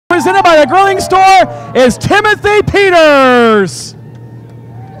presented by the Grilling Store is Timothy Peters.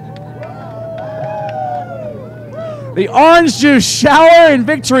 The Orange Juice Shower in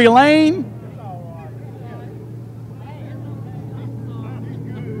Victory Lane.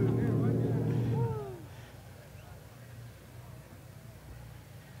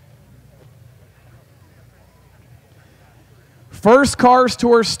 First Cars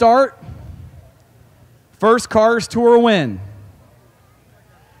Tour start. First Cars Tour win.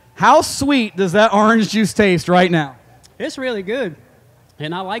 How sweet does that orange juice taste right now? It's really good,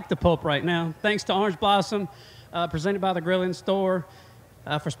 and I like the pulp right now. Thanks to Orange Blossom, presented by the Grilling Store,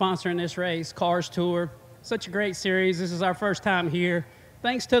 for sponsoring this race, Cars Tour. Such a great series. This is our first time here.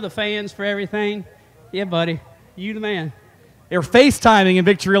 Thanks to the fans for everything. Yeah, buddy, you the man. They're FaceTiming in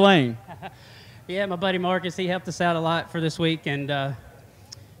Victory Lane. Yeah, my buddy Marcus, he helped us out a lot for this week, and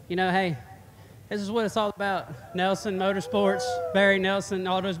you know, hey, this is what it's all about. Nelson Motorsports, Barry Nelson,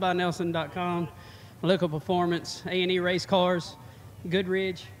 autosbynelson.com, Local Performance, A&E Race Cars,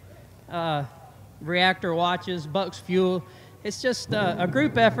 Goodridge, Reactor Watches, Bucks Fuel. It's just a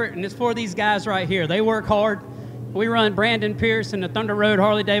group effort, and it's for these guys right here. They work hard. We run Brandon Pierce in the Thunder Road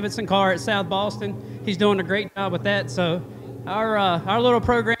Harley-Davidson car at South Boston. He's doing a great job with that, so our little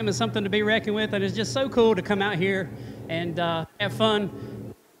program is something to be reckoned with, and it's just so cool to come out here and have fun.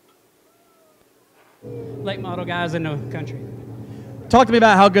 Late model guys in the country. Talk to me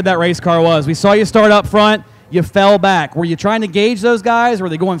about how good that race car was. We saw you start up front. You fell back. Were you trying to gauge those guys? Were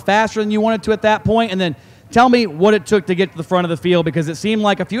they going faster than you wanted to at that point? And then tell me what it took to get to the front of the field, because it seemed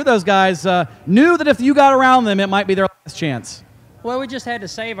like a few of those guys knew that if you got around them, it might be their last chance. Well, we just had to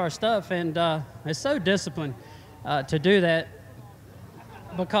save our stuff, and it's so disciplined to do that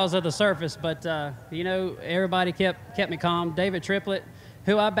because of the surface. But, you know, everybody kept me calm. David Triplett,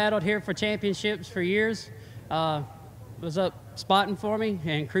 who I battled here for championships for years, was up spotting for me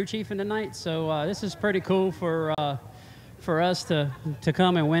and crew chiefing tonight. So this is pretty cool for us to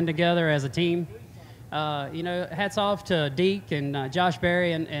come and win together as a team. You know, hats off to Deke and Josh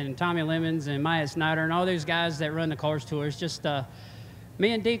Berry and Tommy Lemons and Myatt Snyder and all those guys that run the Cars Tours. Just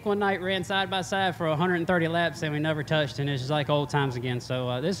me and Deke one night ran side by side for 130 laps and we never touched, and it's just like old times again.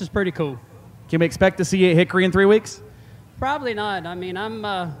 So this is pretty cool. Can we expect to see you at Hickory in 3 weeks? Probably not. I mean,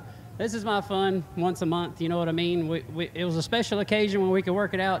 this is my fun once a month, you know what I mean? It was a special occasion when we could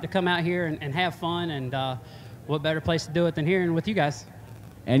work it out to come out here and have fun, and what better place to do it than here and with you guys.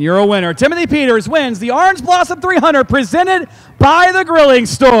 And you're a winner. Timothy Peters wins the Orange Blossom 300 presented by the Grilling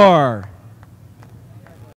Store.